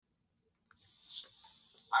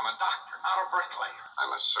I'm a doctor, not a bricklayer.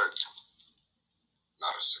 I'm a surgeon,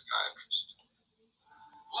 not a psychiatrist.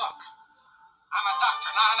 Look, I'm a doctor,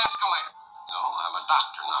 not an escalator. No, I'm a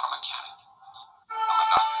doctor, not a mechanic. I'm a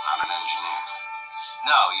doctor, not an engineer.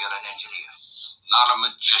 No, you're an engineer. Not a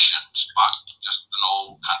magician, Spock, just an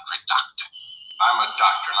old country doctor. I'm a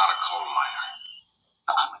doctor, not a coal miner.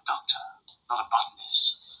 I'm a doctor, not a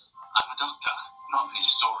botanist. I'm a doctor, not an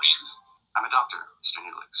historian. I'm a doctor, Mr.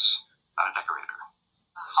 Neelix, not a decorator.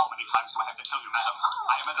 How many times do I have to tell you, madam?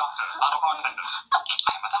 I am a doctor, not a bartender.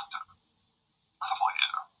 I am a doctor, not a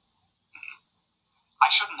voyeur. I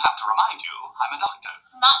shouldn't have to remind you, I'm a doctor.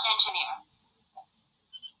 Not an engineer.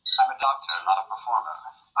 I'm a doctor, not a performer.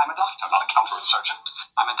 I'm a doctor, not a counterinsurgent.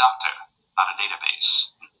 I'm a doctor, not a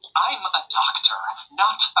database. I'm a doctor,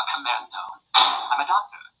 not a commando. I'm a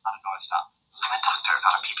doctor, not a doorstop. I'm a doctor,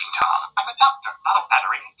 not a peeping Tom. I'm a doctor, not a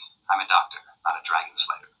battery. I'm a doctor, not a dragon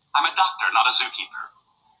slayer. I'm a doctor, not a zookeeper.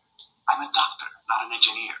 I'm a doctor, not an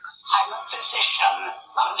engineer. I'm a physician,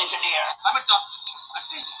 not an engineer. I'm a doctor. I'm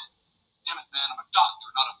busy. Damn it, man, I'm a doctor,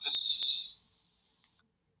 not a physicist.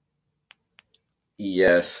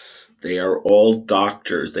 Yes, they are all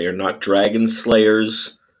doctors. They are not dragon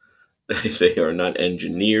slayers. They are not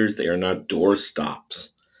engineers. They are not doorstops.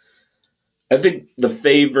 I think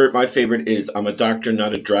my favorite is I'm a doctor,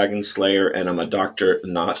 not a dragon slayer, and I'm a doctor,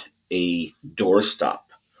 not a doorstop.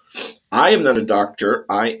 I am not a doctor.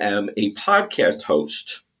 I am a podcast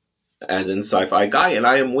host, as in Sci-Fi Guy, and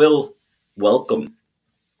I am Will. Welcome.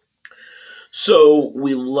 So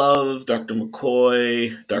we love Dr.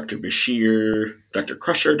 McCoy, Dr. Bashir, Dr.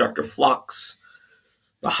 Crusher, Dr. Phlox,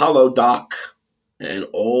 the Hollow Doc, and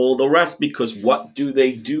all the rest, because what do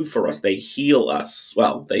they do for us? They heal us.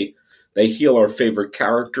 Well, they heal our favorite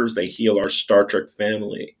characters. They heal our Star Trek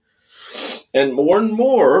family. And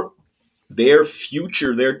more, their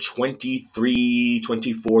future, their 23,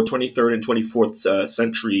 24, 23rd, and 24th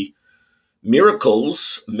century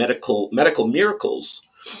miracles, medical miracles,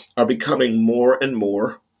 are becoming more and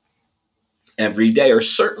more every day, or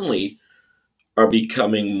certainly are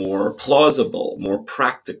becoming more plausible, more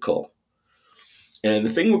practical. And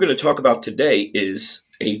the thing we're going to talk about today is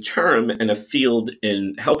a term and a field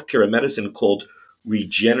in healthcare and medicine called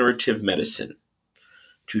regenerative medicine.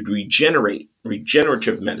 To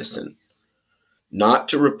regenerative medicine, not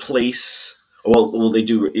to replace. Well, they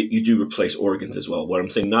do. You do replace organs as well. What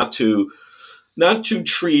I'm saying, not to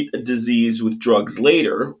treat a disease with drugs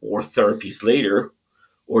later or therapies later,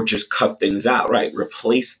 or just cut things out. Right,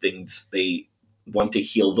 replace things. They want to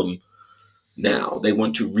heal them now. They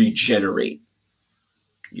want to regenerate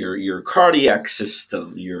your cardiac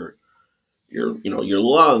system, your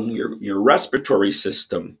lung, your respiratory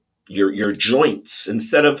system, your joints.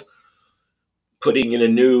 Instead of putting in a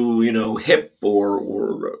new hip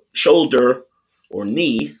or shoulder or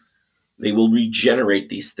knee, they will regenerate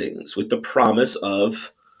these things with the promise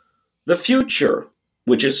of the future,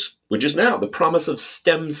 which is now the promise of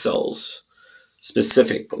stem cells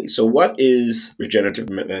specifically. So what is regenerative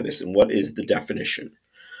medicine? What is the definition?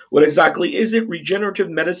 What exactly is it? Regenerative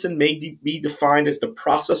medicine may be defined as the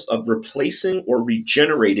process of replacing or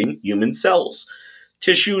regenerating human cells,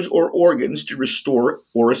 tissues, or organs to restore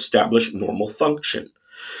or establish normal function.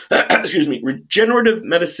 Excuse me. Regenerative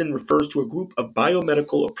medicine refers to a group of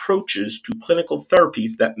biomedical approaches to clinical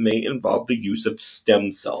therapies that may involve the use of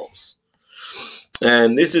stem cells.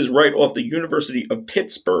 And this is right off the University of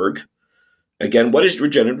Pittsburgh. Again, what is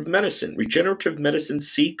regenerative medicine? Regenerative medicine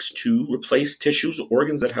seeks to replace tissues or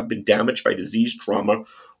organs that have been damaged by disease, trauma,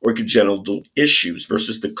 or congenital issues,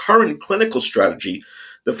 versus the current clinical strategy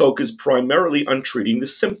that focuses primarily on treating the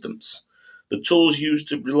symptoms. The tools used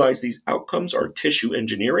to realize these outcomes are tissue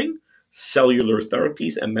engineering, cellular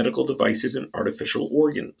therapies, and medical devices and artificial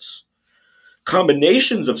organs.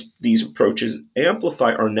 Combinations of these approaches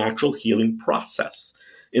amplify our natural healing process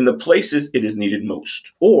in the places it is needed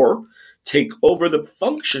most, or take over the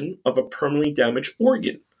function of a permanently damaged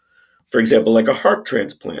organ. For example, like a heart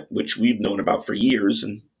transplant, which we've known about for years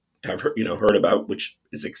and have heard about, which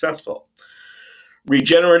is successful.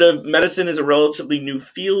 Regenerative medicine is a relatively new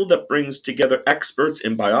field that brings together experts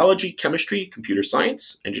in biology, chemistry, computer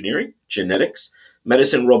science, engineering, genetics,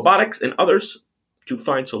 medicine, robotics, and others to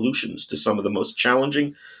find solutions to some of the most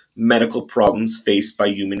challenging medical problems faced by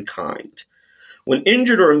humankind. When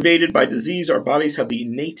injured or invaded by disease, our bodies have the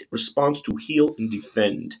innate response to heal and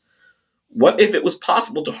defend. What if it was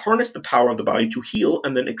possible to harness the power of the body to heal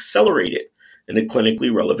and then accelerate it in a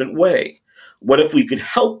clinically relevant way? What if we could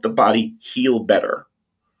help the body heal better?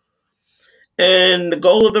 And the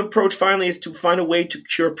goal of the approach finally is to find a way to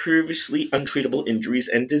cure previously untreatable injuries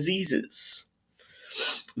and diseases.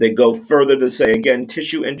 They go further to say, again,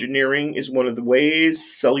 tissue engineering is one of the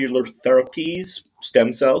ways, cellular therapies,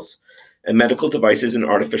 stem cells, and medical devices and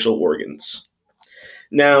artificial organs.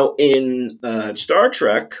 Now, in Star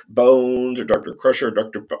Trek, Bones or Dr. Crusher or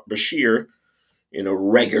Dr. Bashir,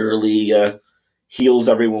 regularly heals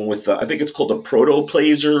everyone with, I think it's called a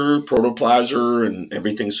protoplasm, and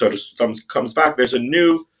everything sort of comes back. There's a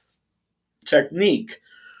new technique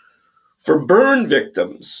for burn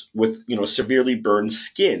victims with, severely burned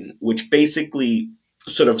skin, which basically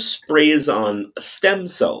sort of sprays on stem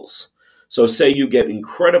cells. So say you get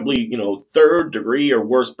incredibly, third degree or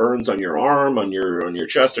worse burns on your arm, on your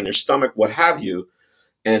chest, on your stomach, what have you,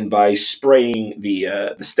 and by spraying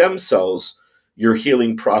the stem cells, your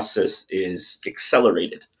healing process is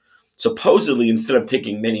accelerated. Supposedly, instead of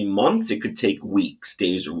taking many months, it could take weeks,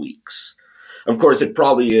 days, or weeks. Of course, it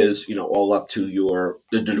probably is, all up to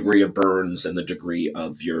the degree of burns and the degree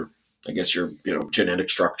of your genetic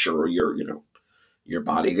structure or your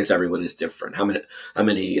body. I guess everyone is different. How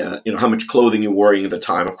many, how much clothing you're wearing at the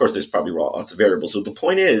time. Of course, there's probably lots of variables. So the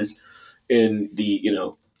point is, in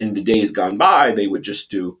the days gone by, they would just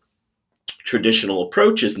do traditional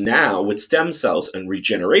approaches. Now with stem cells and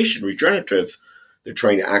regenerative, they're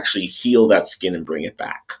trying to actually heal that skin and bring it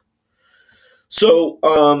back. So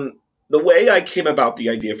the way I came about the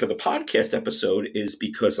idea for the podcast episode is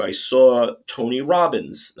because I saw Tony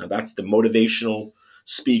Robbins. Now that's the motivational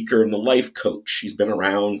speaker and the life coach. He's been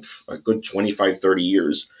around a good 25, 30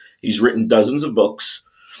 years. He's written dozens of books.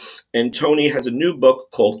 And Tony has a new book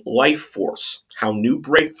called Life Force: How New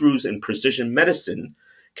Breakthroughs in Precision Medicine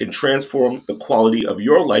Can Transform the Quality of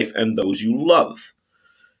Your Life and Those You Love.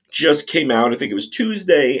 Just came out, I think it was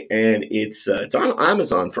Tuesday, and it's on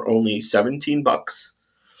Amazon for only $17.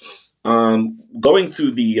 Going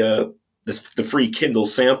through the free Kindle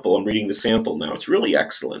sample, I'm reading the sample now. It's really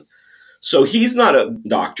excellent. So he's not a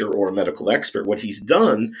doctor or a medical expert. What he's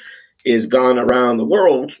done is gone around the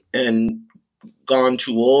world and gone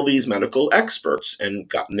to all these medical experts and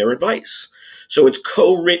gotten their advice. So it's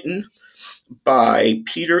co-written by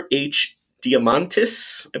Peter H.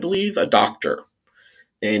 Diamandis, I believe, a doctor.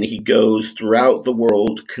 And he goes throughout the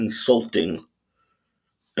world consulting,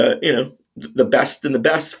 the best and the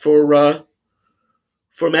best for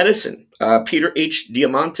medicine. Peter H.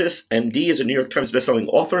 Diamandis, MD, is a New York Times bestselling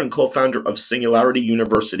author and co-founder of Singularity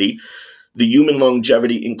University, the Human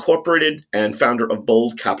Longevity Incorporated, and founder of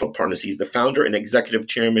Bold Capital Partners. He's the founder and executive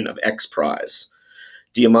chairman of X Prize.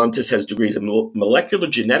 Diamandis has degrees in molecular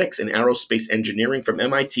genetics and aerospace engineering from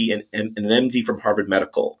MIT and an MD from Harvard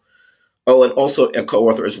Medical. Oh, and also a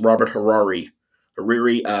co-author is Robert Hariri,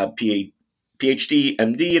 PhD,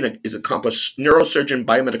 MD, and is an accomplished neurosurgeon,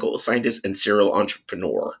 biomedical scientist, and serial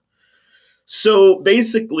entrepreneur. So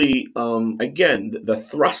basically, again, the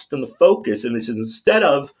thrust and the focus in this is, instead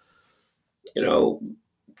of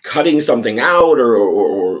cutting something out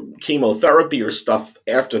or chemotherapy or stuff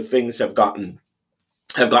after things have gotten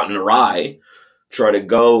awry, try to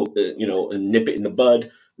go, and nip it in the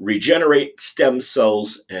bud, regenerate stem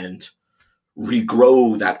cells and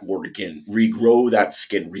regrow that organ, regrow that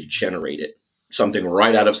skin, regenerate it. Something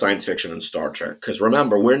right out of science fiction and Star Trek. Because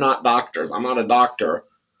remember, we're not doctors. I'm not a doctor,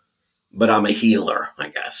 but I'm a healer, I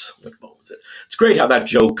guess. It's great how that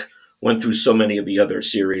joke went through so many of the other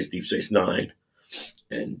series, Deep Space Nine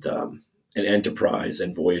and Enterprise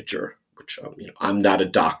and Voyager. Which I'm not a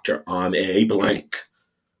doctor. I'm a blank.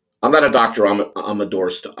 I'm not a doctor. I'm a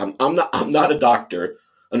doorstop. I'm not a doctor.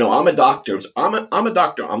 No, I'm a doctor. I'm a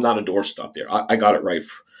doctor. I'm not a doorstop. There, I got it right.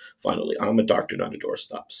 Finally, I'm a doctor, not a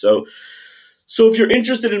doorstop. So if you're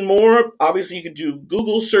interested in more, obviously you can do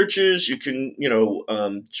Google searches. You can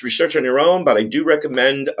research on your own. But I do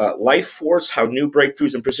recommend Life Force: How New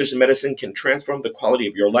Breakthroughs in Precision Medicine Can Transform the Quality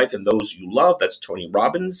of Your Life and Those You Love. That's Tony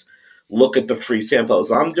Robbins. Look at the free samples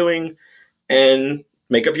I'm doing, and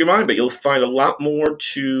make up your mind. But you'll find a lot more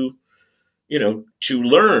to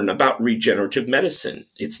learn about regenerative medicine.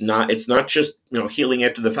 It's not just, healing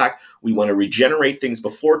after the fact. We want to regenerate things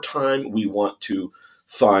before time. We want to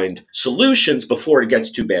find solutions before it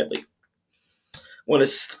gets too badly. I want to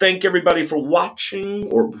thank everybody for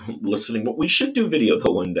watching or listening. But we should do video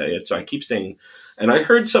though one day. So I keep saying, and I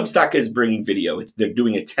heard Substack is bringing video. They're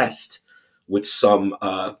doing a test with some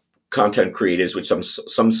content creators, with some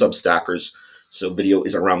Substackers. So video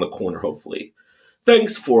is around the corner, hopefully.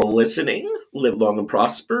 Thanks for listening. Live long and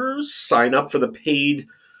prosper. Sign up for the paid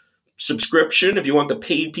subscription if you want the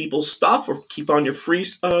paid people stuff, or keep on your free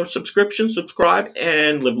subscription. Subscribe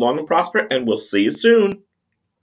and live long and prosper. And we'll see you soon.